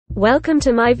Welcome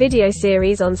to my video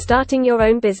series on starting your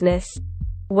own business.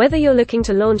 Whether you're looking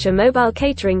to launch a mobile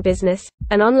catering business,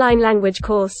 an online language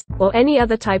course, or any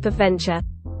other type of venture,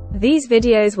 these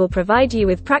videos will provide you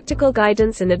with practical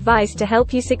guidance and advice to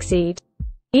help you succeed.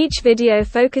 Each video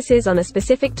focuses on a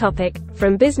specific topic,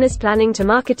 from business planning to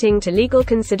marketing to legal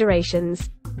considerations,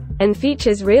 and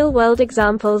features real-world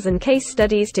examples and case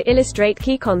studies to illustrate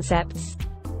key concepts.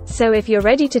 So if you're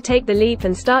ready to take the leap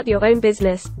and start your own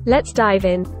business, let's dive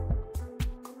in.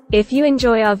 If you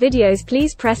enjoy our videos,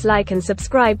 please press like and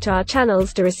subscribe to our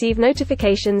channels to receive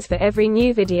notifications for every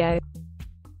new video.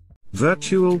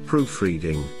 Virtual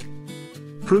proofreading.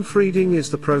 Proofreading is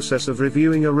the process of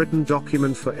reviewing a written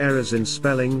document for errors in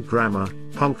spelling, grammar,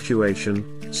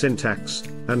 punctuation, syntax,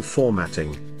 and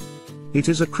formatting. It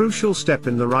is a crucial step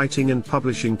in the writing and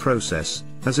publishing process,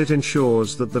 as it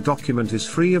ensures that the document is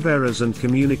free of errors and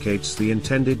communicates the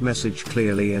intended message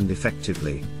clearly and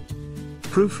effectively.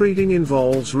 Proofreading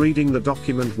involves reading the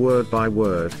document word by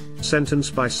word, sentence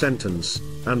by sentence,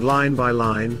 and line by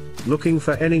line, looking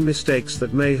for any mistakes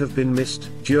that may have been missed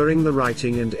during the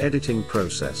writing and editing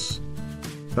process.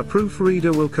 A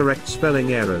proofreader will correct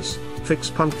spelling errors, fix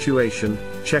punctuation,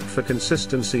 check for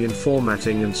consistency in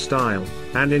formatting and style,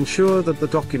 and ensure that the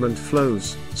document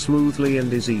flows smoothly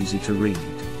and is easy to read.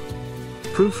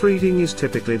 Proofreading is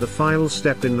typically the final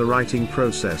step in the writing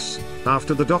process,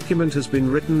 after the document has been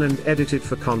written and edited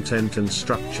for content and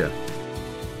structure.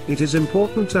 It is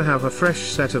important to have a fresh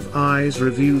set of eyes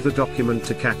review the document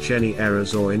to catch any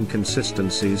errors or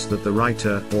inconsistencies that the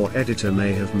writer or editor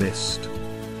may have missed.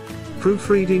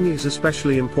 Proofreading is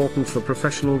especially important for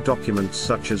professional documents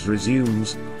such as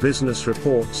resumes, business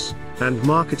reports, and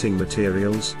marketing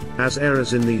materials, as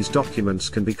errors in these documents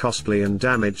can be costly and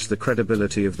damage the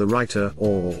credibility of the writer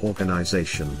or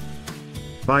organization.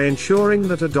 By ensuring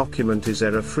that a document is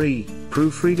error-free,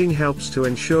 proofreading helps to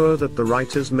ensure that the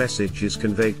writer's message is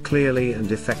conveyed clearly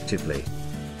and effectively.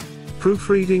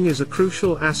 Proofreading is a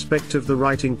crucial aspect of the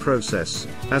writing process,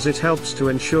 as it helps to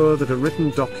ensure that a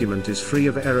written document is free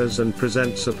of errors and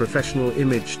presents a professional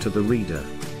image to the reader.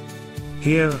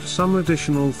 Here are some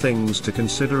additional things to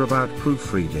consider about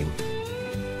proofreading.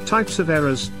 Types of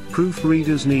errors.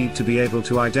 Proofreaders need to be able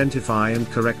to identify and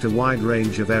correct a wide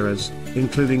range of errors,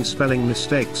 including spelling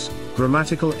mistakes,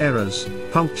 grammatical errors,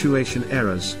 punctuation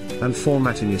errors, and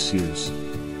formatting issues.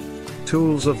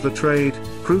 Tools of the trade.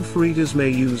 Proofreaders may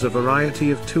use a variety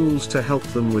of tools to help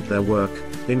them with their work,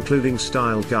 including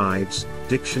style guides,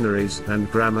 dictionaries,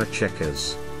 and grammar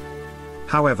checkers.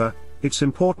 However, it's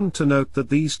important to note that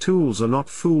these tools are not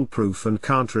foolproof and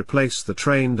can't replace the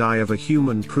trained eye of a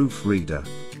human proofreader.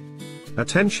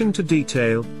 Attention to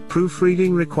detail.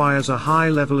 Proofreading requires a high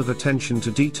level of attention to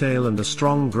detail and a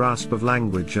strong grasp of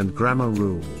language and grammar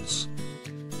rules.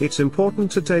 It's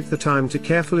important to take the time to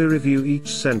carefully review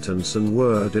each sentence and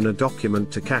word in a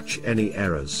document to catch any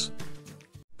errors.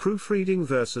 Proofreading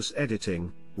versus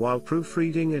editing. While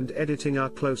proofreading and editing are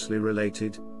closely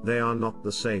related, they are not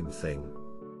the same thing.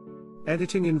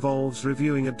 Editing involves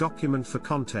reviewing a document for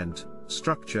content,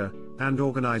 structure, and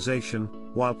organization,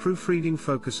 while proofreading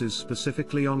focuses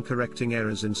specifically on correcting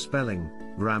errors in spelling,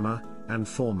 grammar, and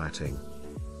formatting.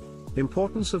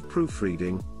 Importance of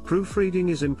proofreading. Proofreading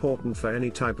is important for any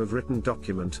type of written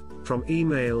document, from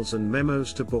emails and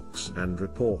memos to books and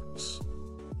reports.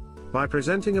 By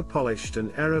presenting a polished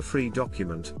and error-free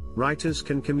document, writers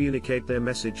can communicate their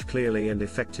message clearly and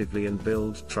effectively and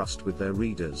build trust with their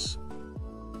readers.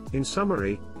 In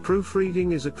summary,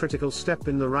 proofreading is a critical step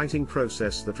in the writing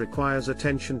process that requires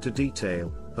attention to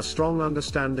detail, a strong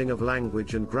understanding of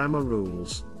language and grammar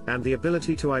rules, and the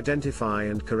ability to identify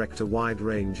and correct a wide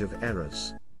range of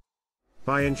errors.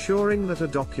 By ensuring that a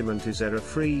document is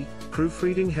error-free,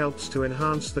 proofreading helps to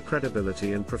enhance the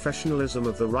credibility and professionalism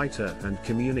of the writer and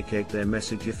communicate their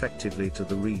message effectively to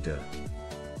the reader.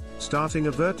 Starting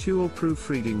a virtual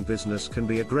proofreading business can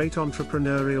be a great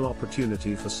entrepreneurial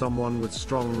opportunity for someone with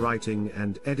strong writing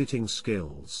and editing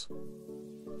skills.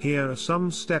 Here are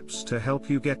some steps to help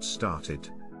you get started.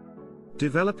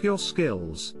 Develop your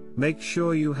skills. Make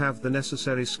sure you have the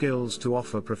necessary skills to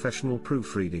offer professional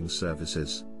proofreading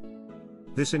services.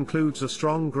 This includes a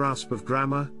strong grasp of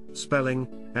grammar, spelling,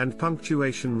 and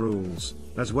punctuation rules,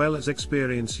 as well as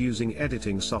experience using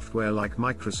editing software like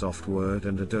Microsoft Word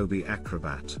and Adobe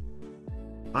Acrobat.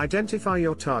 Identify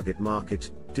your target market.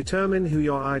 Determine who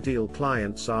your ideal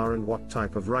clients are and what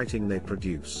type of writing they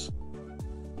produce.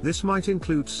 This might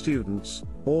include students,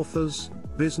 authors,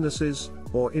 businesses,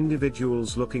 or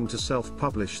individuals looking to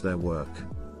self-publish their work.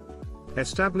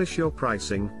 Establish your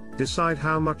pricing. Decide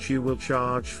how much you will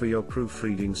charge for your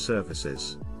proofreading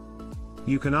services.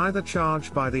 You can either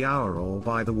charge by the hour or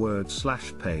by the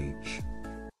word/page.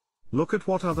 Look at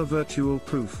what other virtual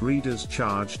proofreaders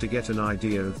charge to get an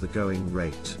idea of the going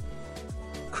rate.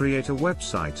 Create a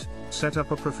website. Set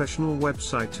up a professional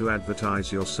website to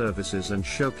advertise your services and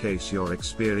showcase your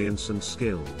experience and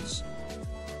skills.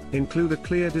 Include a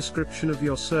clear description of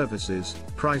your services,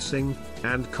 pricing,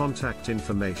 and contact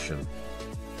information.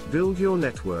 Build your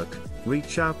network.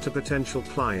 Reach out to potential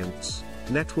clients,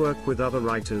 network with other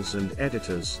writers and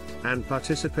editors, and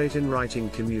participate in writing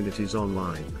communities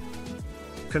online.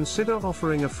 Consider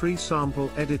offering a free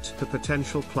sample edit to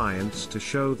potential clients to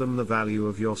show them the value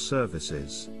of your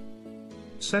services.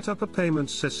 Set up a payment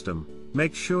system.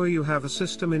 Make sure you have a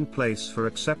system in place for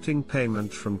accepting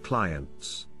payment from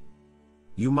clients.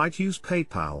 You might use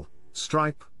PayPal,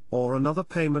 Stripe, or another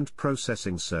payment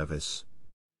processing service.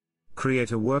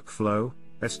 Create a workflow.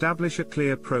 Establish a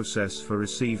clear process for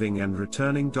receiving and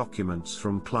returning documents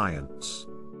from clients.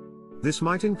 This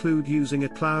might include using a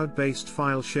cloud-based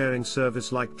file sharing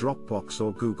service like Dropbox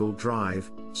or Google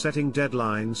Drive, setting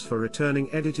deadlines for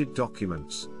returning edited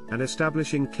documents, and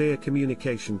establishing clear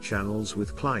communication channels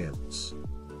with clients.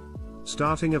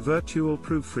 Starting a virtual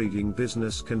proofreading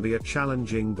business can be a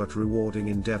challenging but rewarding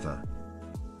endeavor.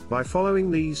 By following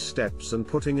these steps and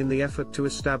putting in the effort to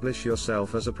establish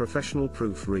yourself as a professional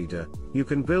proofreader, you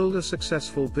can build a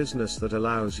successful business that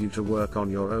allows you to work on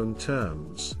your own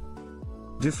terms.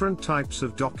 Different types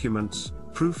of documents.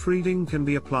 Proofreading can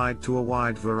be applied to a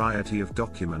wide variety of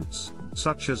documents,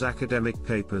 such as academic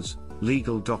papers,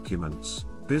 legal documents,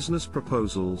 business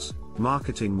proposals,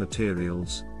 marketing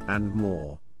materials, and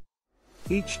more.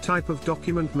 Each type of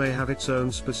document may have its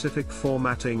own specific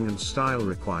formatting and style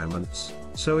requirements,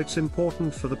 so it's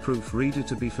important for the proofreader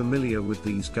to be familiar with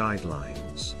these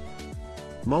guidelines.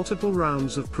 Multiple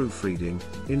rounds of proofreading.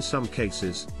 In some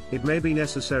cases, it may be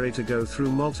necessary to go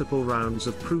through multiple rounds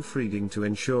of proofreading to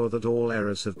ensure that all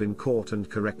errors have been caught and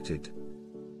corrected.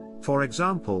 For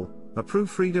example, a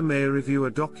proofreader may review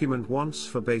a document once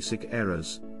for basic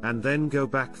errors, and then go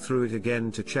back through it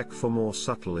again to check for more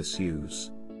subtle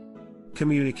issues.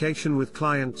 Communication with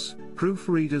clients.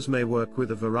 Proofreaders may work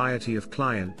with a variety of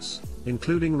clients,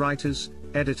 including writers,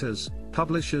 editors,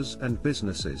 publishers, and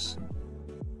businesses.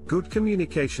 Good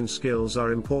communication skills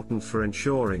are important for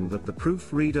ensuring that the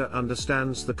proofreader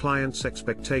understands the client's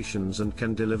expectations and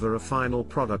can deliver a final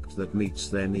product that meets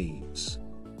their needs.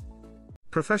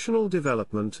 Professional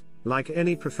development. Like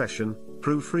any profession,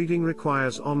 proofreading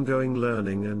requires ongoing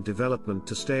learning and development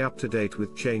to stay up to date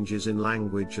with changes in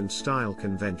language and style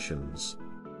conventions.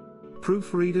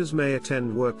 Proofreaders may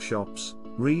attend workshops,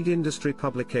 read industry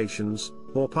publications,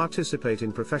 or participate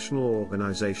in professional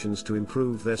organizations to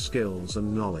improve their skills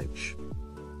and knowledge.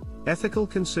 Ethical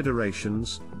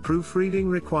considerations. Proofreading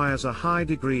requires a high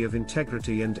degree of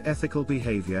integrity and ethical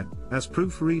behavior, as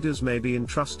proofreaders may be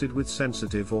entrusted with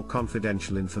sensitive or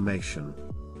confidential information.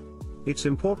 It's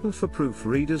important for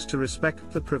proofreaders to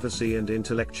respect the privacy and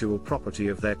intellectual property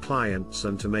of their clients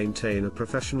and to maintain a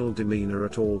professional demeanor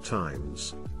at all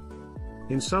times.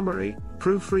 In summary,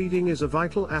 proofreading is a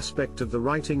vital aspect of the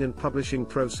writing and publishing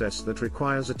process that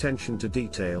requires attention to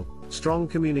detail, strong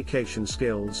communication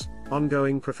skills,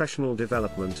 ongoing professional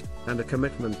development, and a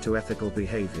commitment to ethical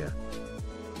behavior.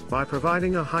 By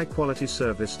providing a high-quality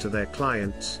service to their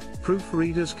clients,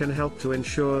 proofreaders can help to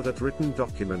ensure that written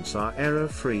documents are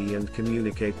error-free and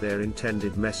communicate their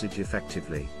intended message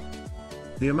effectively.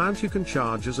 The amount you can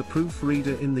charge as a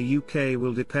proofreader in the UK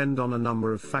will depend on a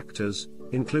number of factors,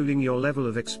 including your level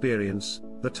of experience,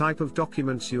 the type of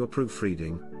documents you are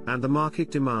proofreading, and the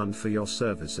market demand for your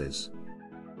services.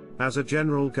 As a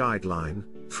general guideline,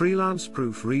 freelance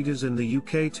proofreaders in the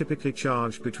UK typically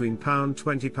charge between £20 and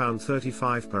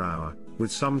 £35 per hour,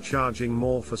 with some charging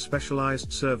more for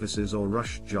specialised services or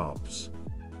rush jobs.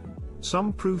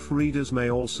 Some proofreaders may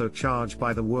also charge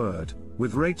by the word,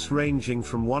 with rates ranging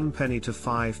from 1 penny to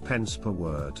 5 pence per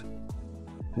word.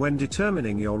 When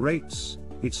determining your rates,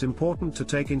 it's important to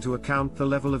take into account the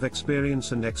level of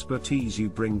experience and expertise you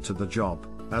bring to the job,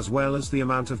 as well as the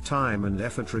amount of time and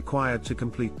effort required to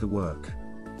complete the work.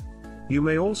 You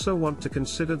may also want to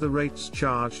consider the rates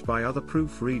charged by other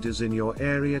proofreaders in your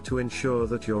area to ensure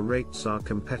that your rates are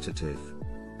competitive.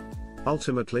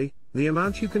 Ultimately, the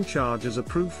amount you can charge as a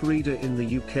proofreader in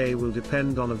the UK will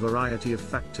depend on a variety of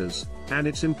factors, and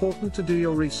it's important to do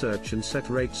your research and set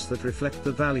rates that reflect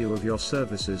the value of your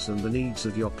services and the needs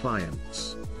of your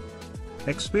clients.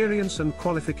 Experience and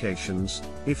qualifications.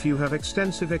 If you have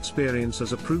extensive experience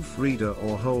as a proofreader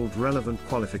or hold relevant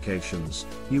qualifications,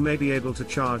 you may be able to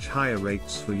charge higher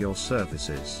rates for your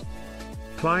services.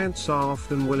 Clients are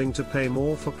often willing to pay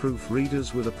more for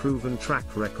proofreaders with a proven track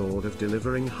record of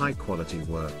delivering high-quality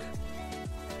work.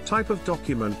 Type of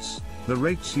documents. The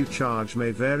rates you charge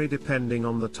may vary depending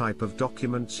on the type of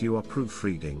documents you are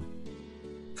proofreading.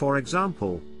 For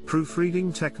example,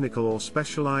 proofreading technical or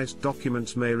specialized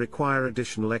documents may require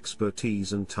additional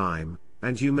expertise and time,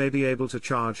 and you may be able to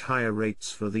charge higher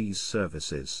rates for these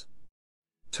services.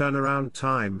 Turnaround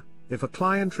time. If a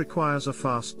client requires a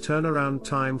fast turnaround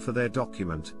time for their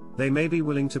document, they may be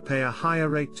willing to pay a higher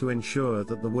rate to ensure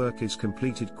that the work is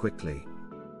completed quickly.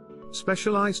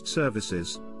 Specialized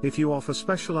services. If you offer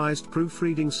specialized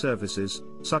proofreading services,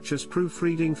 such as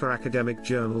proofreading for academic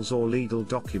journals or legal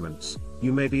documents,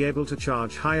 you may be able to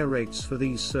charge higher rates for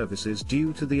these services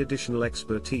due to the additional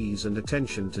expertise and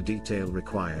attention to detail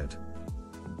required.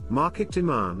 Market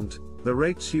demand. The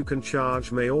rates you can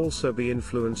charge may also be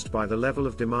influenced by the level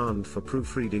of demand for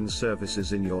proofreading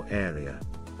services in your area.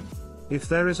 If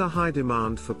there is a high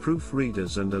demand for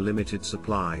proofreaders and a limited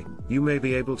supply, you may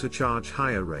be able to charge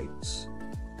higher rates.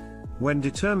 When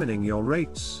determining your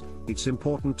rates, it's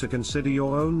important to consider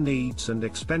your own needs and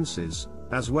expenses,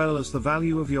 as well as the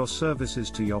value of your services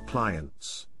to your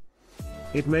clients.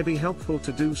 It may be helpful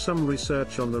to do some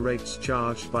research on the rates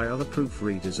charged by other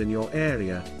proofreaders in your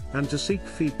area, and to seek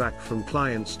feedback from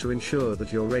clients to ensure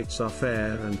that your rates are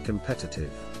fair and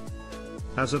competitive.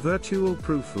 As a virtual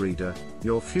proofreader,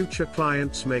 your future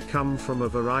clients may come from a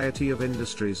variety of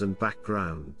industries and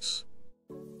backgrounds.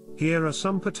 Here are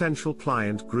some potential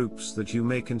client groups that you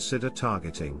may consider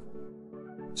targeting.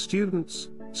 Students.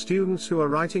 Students who are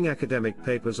writing academic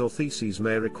papers or theses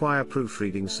may require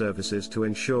proofreading services to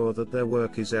ensure that their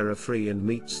work is error-free and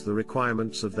meets the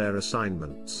requirements of their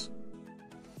assignments.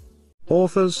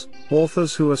 Authors.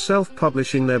 Authors who are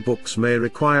self-publishing their books may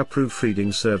require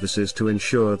proofreading services to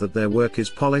ensure that their work is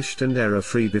polished and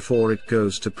error-free before it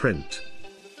goes to print.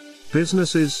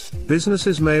 Businesses.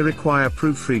 Businesses may require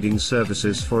proofreading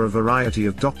services for a variety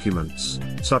of documents,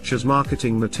 such as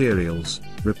marketing materials,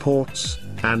 reports,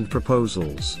 and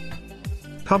proposals.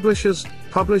 Publishers.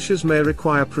 Publishers may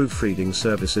require proofreading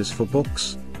services for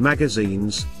books,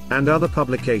 magazines, and other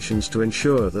publications to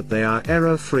ensure that they are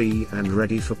error-free and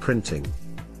ready for printing.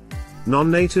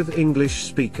 Non-native English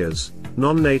speakers.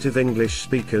 Non-native English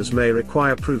speakers may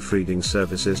require proofreading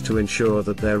services to ensure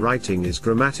that their writing is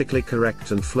grammatically correct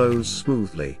and flows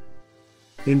smoothly.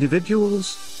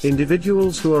 Individuals.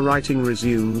 Individuals who are writing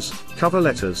resumes, cover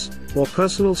letters, or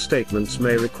personal statements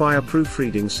may require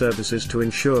proofreading services to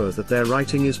ensure that their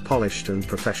writing is polished and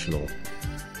professional.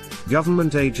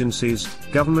 Government agencies.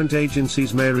 Government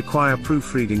agencies may require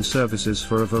proofreading services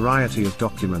for a variety of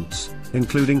documents,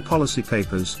 including policy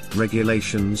papers,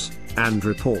 regulations, and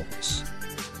reports.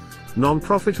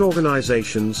 Non-profit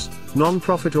organizations.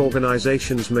 Non-profit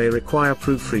organizations may require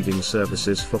proofreading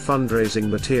services for fundraising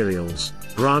materials,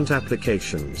 grant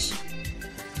applications,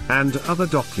 and other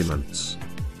documents.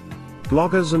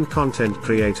 Bloggers and content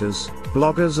creators.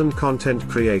 Bloggers and content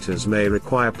creators may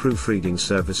require proofreading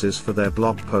services for their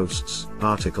blog posts,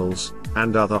 articles,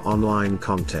 and other online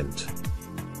content.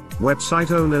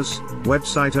 Website owners.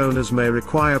 Website owners may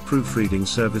require proofreading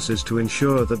services to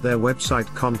ensure that their website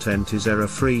content is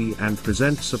error-free and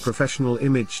presents a professional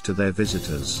image to their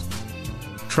visitors.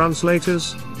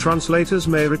 Translators. Translators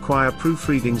may require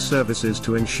proofreading services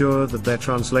to ensure that their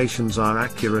translations are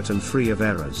accurate and free of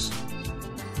errors.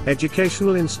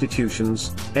 Educational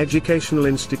institutions. Educational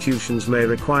institutions may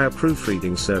require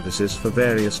proofreading services for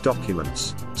various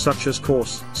documents, such as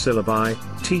course, syllabi,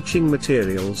 teaching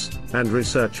materials, and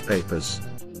research papers.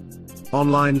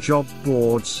 Online job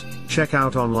boards. Check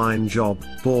out online job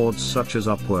boards such as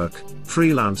Upwork,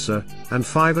 Freelancer, and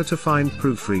Fiverr to find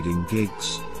proofreading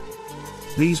gigs.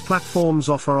 These platforms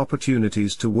offer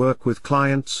opportunities to work with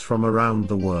clients from around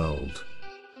the world.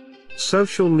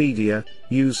 Social media.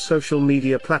 Use social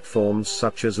media platforms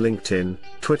such as LinkedIn,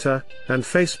 Twitter, and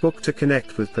Facebook to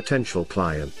connect with potential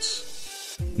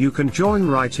clients. You can join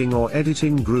writing or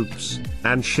editing groups,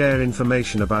 and share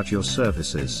information about your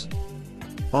services.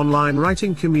 Online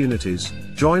writing communities.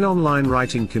 Join online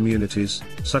writing communities,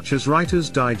 such as Writer's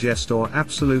Digest or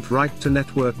Absolute Write to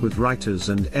network with writers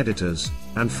and editors,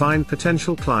 and find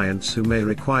potential clients who may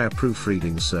require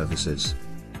proofreading services.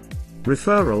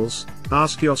 Referrals.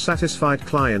 Ask your satisfied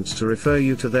clients to refer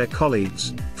you to their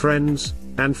colleagues, friends,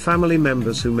 and family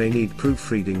members who may need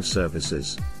proofreading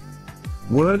services.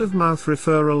 Word-of-mouth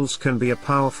referrals can be a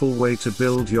powerful way to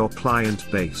build your client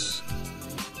base.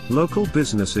 Local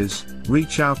businesses.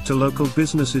 Reach out to local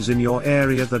businesses in your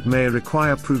area that may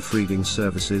require proofreading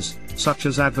services, such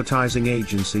as advertising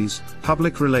agencies,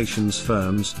 public relations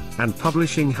firms, and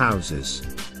publishing houses.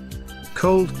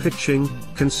 Cold pitching,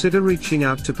 consider reaching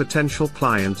out to potential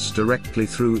clients directly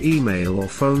through email or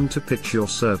phone to pitch your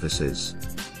services.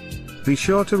 Be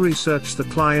sure to research the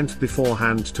client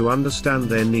beforehand to understand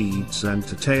their needs and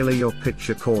to tailor your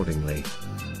pitch accordingly.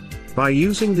 By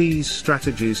using these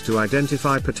strategies to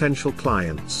identify potential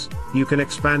clients, you can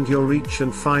expand your reach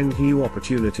and find new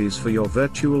opportunities for your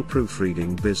virtual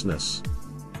proofreading business.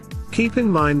 Keep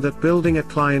in mind that building a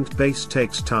client base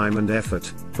takes time and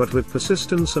effort, but with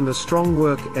persistence and a strong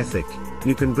work ethic,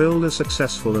 you can build a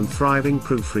successful and thriving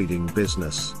proofreading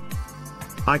business.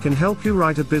 I can help you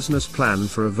write a business plan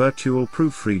for a virtual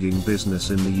proofreading business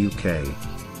in the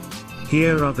UK.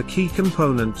 Here are the key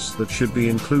components that should be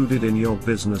included in your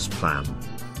business plan.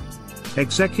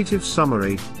 Executive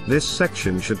summary. This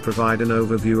section should provide an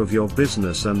overview of your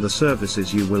business and the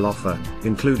services you will offer,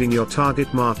 including your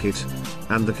target market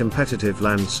and the competitive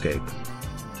landscape.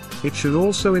 It should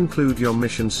also include your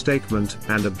mission statement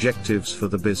and objectives for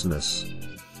the business.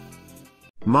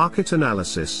 Market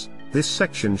analysis. This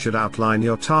section should outline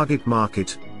your target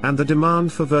market and the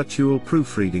demand for virtual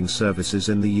proofreading services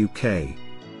in the UK.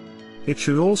 It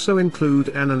should also include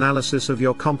an analysis of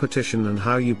your competition and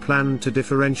how you plan to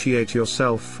differentiate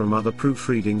yourself from other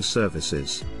proofreading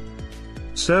services.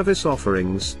 Service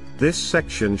offerings. This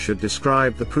section should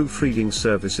describe the proofreading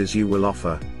services you will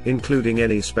offer, including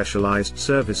any specialized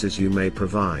services you may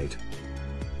provide.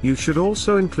 You should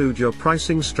also include your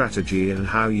pricing strategy and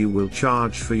how you will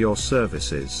charge for your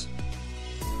services.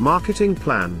 Marketing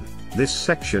plan. This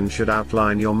section should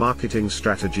outline your marketing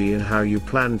strategy and how you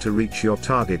plan to reach your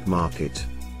target market.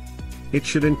 It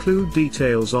should include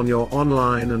details on your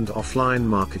online and offline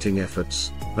marketing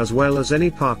efforts, as well as any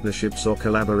partnerships or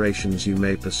collaborations you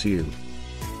may pursue.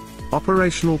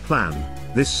 Operational plan.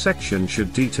 This section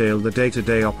should detail the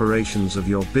day-to-day operations of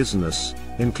your business,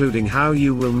 including how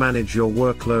you will manage your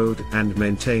workload and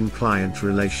maintain client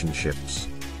relationships.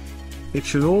 It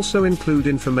should also include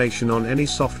information on any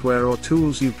software or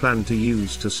tools you plan to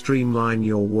use to streamline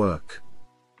your work.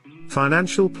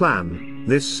 Financial plan.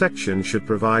 This section should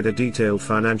provide a detailed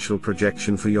financial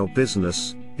projection for your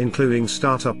business, including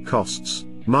startup costs,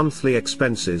 monthly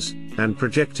expenses, and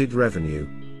projected revenue.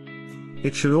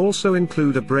 It should also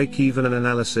include a break-even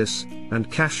analysis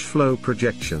and cash flow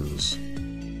projections.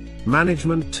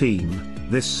 Management team.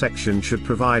 This section should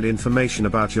provide information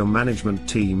about your management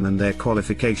team and their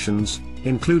qualifications,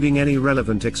 including any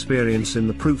relevant experience in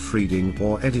the proofreading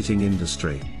or editing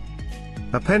industry.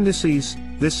 Appendices.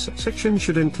 This section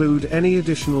should include any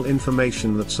additional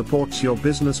information that supports your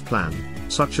business plan,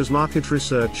 such as market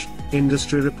research,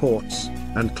 industry reports,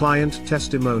 and client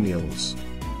testimonials.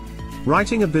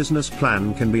 Writing a business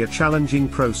plan can be a challenging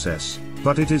process,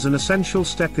 but it is an essential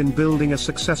step in building a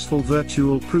successful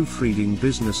virtual proofreading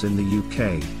business in the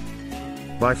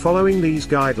UK. By following these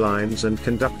guidelines and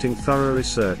conducting thorough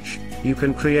research, you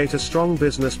can create a strong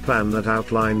business plan that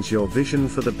outlines your vision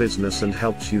for the business and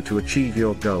helps you to achieve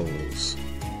your goals.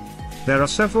 There are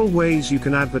several ways you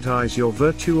can advertise your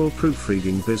virtual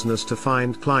proofreading business to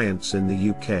find clients in the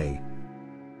UK.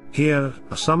 Here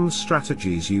are some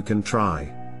strategies you can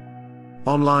try.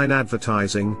 Online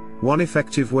advertising. One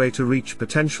effective way to reach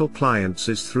potential clients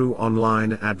is through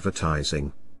online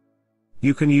advertising.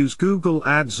 You can use Google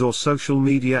Ads or social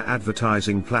media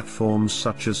advertising platforms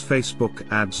such as Facebook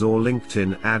ads or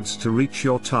LinkedIn ads to reach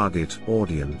your target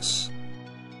audience.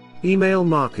 Email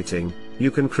marketing. You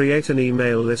can create an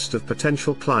email list of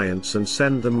potential clients and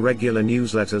send them regular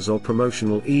newsletters or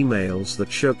promotional emails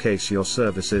that showcase your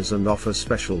services and offer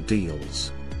special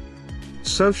deals.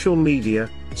 Social media.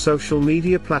 Social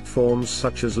media platforms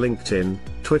such as LinkedIn,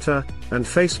 Twitter, and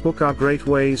Facebook are great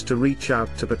ways to reach out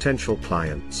to potential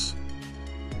clients.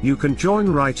 You can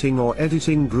join writing or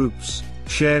editing groups,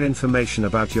 share information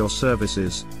about your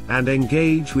services, and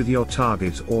engage with your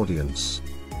target audience.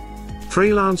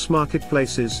 Freelance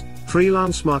marketplaces.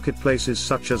 Freelance marketplaces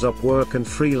such as Upwork and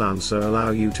Freelancer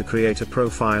allow you to create a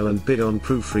profile and bid on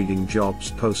proofreading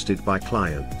jobs posted by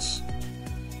clients.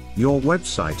 Your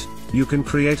website. You can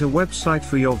create a website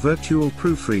for your virtual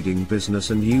proofreading business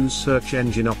and use search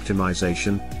engine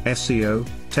optimization, SEO,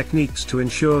 techniques to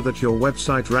ensure that your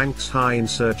website ranks high in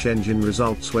search engine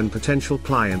results when potential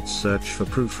clients search for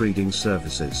proofreading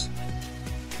services.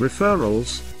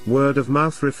 Referrals.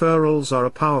 Word-of-mouth referrals are a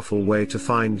powerful way to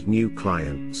find new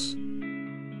clients.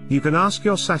 You can ask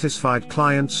your satisfied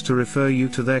clients to refer you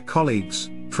to their colleagues,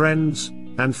 friends,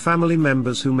 and family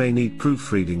members who may need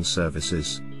proofreading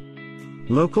services.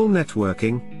 Local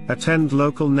networking. Attend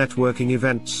local networking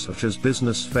events such as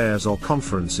business fairs or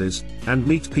conferences, and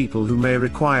meet people who may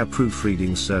require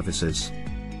proofreading services.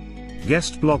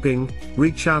 Guest blogging,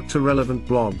 reach out to relevant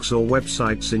blogs or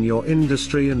websites in your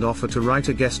industry and offer to write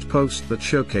a guest post that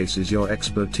showcases your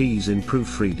expertise in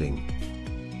proofreading.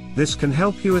 This can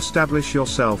help you establish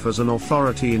yourself as an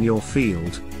authority in your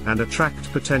field, and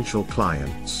attract potential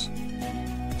clients.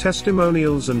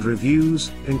 Testimonials and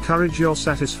reviews, encourage your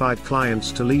satisfied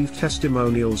clients to leave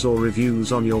testimonials or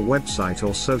reviews on your website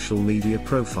or social media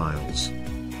profiles.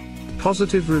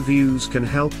 Positive reviews can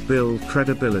help build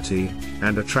credibility,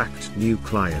 and attract new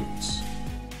clients.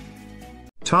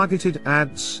 Targeted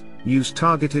ads, use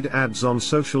targeted ads on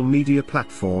social media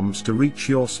platforms to reach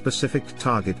your specific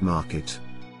target market.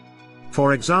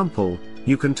 For example,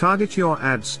 you can target your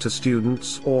ads to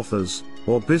students, authors,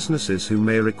 or businesses who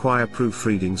may require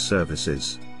proofreading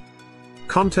services.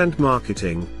 Content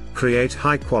marketing, create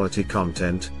high-quality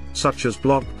content, such as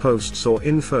blog posts or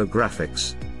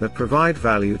infographics, that provide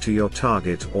value to your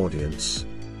target audience.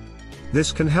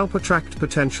 This can help attract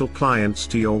potential clients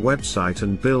to your website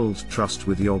and build trust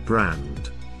with your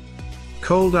brand.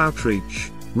 Cold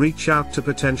outreach, reach out to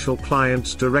potential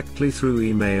clients directly through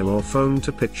email or phone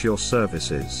to pitch your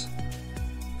services.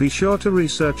 Be sure to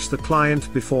research the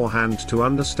client beforehand to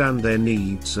understand their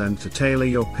needs and to tailor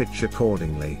your pitch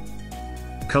accordingly.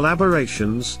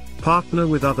 Collaborations, partner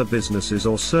with other businesses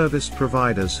or service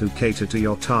providers who cater to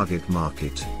your target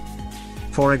market.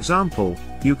 For example,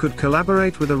 you could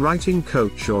collaborate with a writing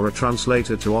coach or a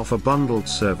translator to offer bundled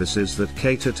services that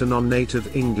cater to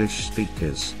non-native English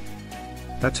speakers.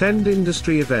 Attend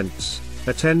industry events.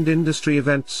 Attend industry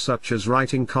events such as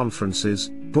writing conferences,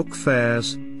 book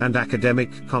fairs, and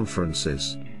academic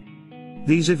conferences.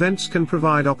 These events can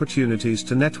provide opportunities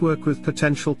to network with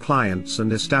potential clients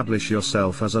and establish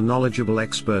yourself as a knowledgeable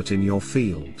expert in your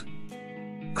field.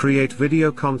 Create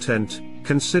video content.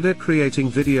 Consider creating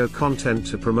video content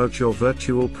to promote your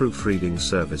virtual proofreading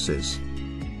services.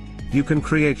 You can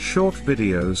create short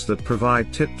videos that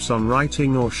provide tips on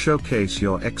writing or showcase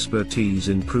your expertise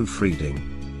in proofreading.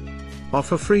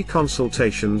 Offer free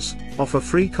consultations. Offer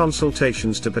free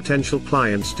consultations to potential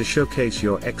clients to showcase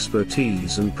your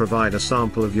expertise and provide a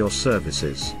sample of your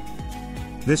services.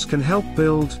 This can help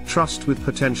build trust with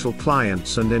potential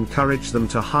clients and encourage them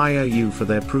to hire you for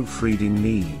their proofreading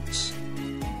needs.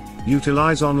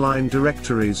 Utilize online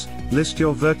directories. List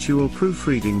your virtual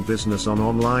proofreading business on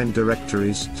online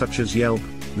directories such as Yelp,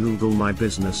 Google My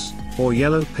Business, or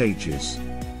Yellow Pages.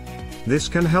 This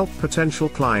can help potential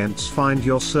clients find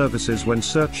your services when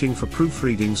searching for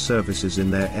proofreading services in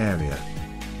their area.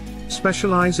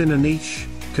 Specialize in a niche.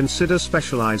 Consider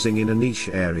specializing in a niche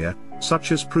area,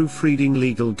 such as proofreading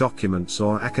legal documents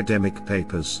or academic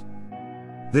papers.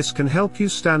 This can help you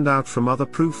stand out from other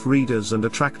proofreaders and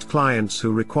attract clients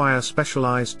who require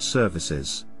specialized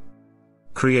services.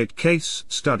 Create case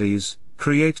studies.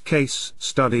 Create case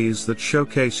studies that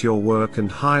showcase your work and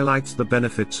highlight the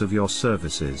benefits of your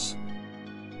services.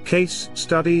 Case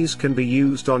studies can be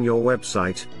used on your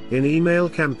website, in email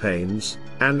campaigns,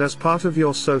 and as part of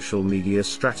your social media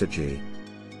strategy.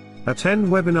 Attend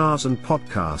webinars and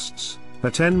podcasts.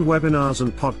 Attend webinars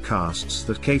and podcasts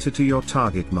that cater to your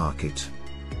target market.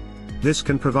 This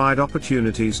can provide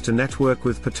opportunities to network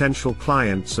with potential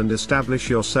clients and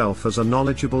establish yourself as a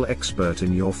knowledgeable expert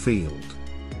in your field.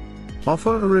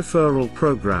 Offer a referral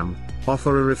program.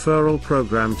 Offer a referral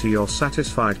program to your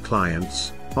satisfied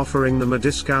clients, offering them a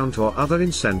discount or other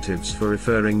incentives for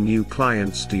referring new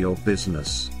clients to your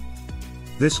business.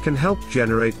 This can help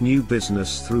generate new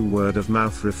business through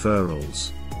word-of-mouth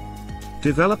referrals.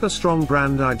 Develop a strong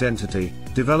brand identity.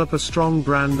 Develop a strong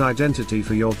brand identity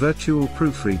for your virtual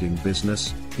proofreading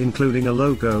business, including a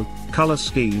logo, color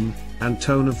scheme, and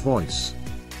tone of voice.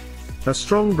 A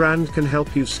strong brand can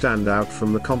help you stand out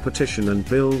from the competition and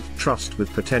build trust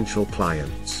with potential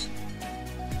clients.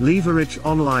 Leverage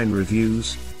online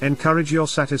reviews. Encourage your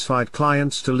satisfied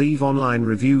clients to leave online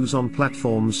reviews on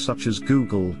platforms such as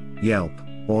Google, Yelp,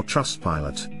 or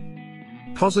Trustpilot.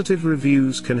 Positive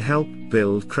reviews can help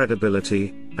build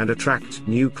credibility and attract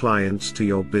new clients to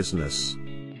your business.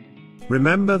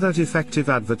 Remember that effective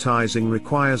advertising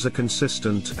requires a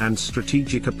consistent and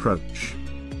strategic approach.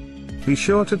 Be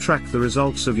sure to track the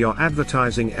results of your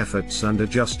advertising efforts and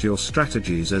adjust your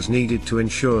strategies as needed to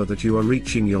ensure that you are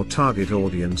reaching your target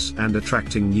audience and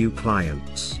attracting new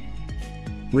clients.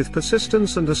 With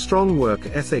persistence and a strong work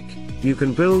ethic, you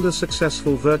can build a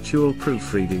successful virtual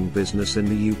proofreading business in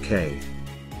the UK.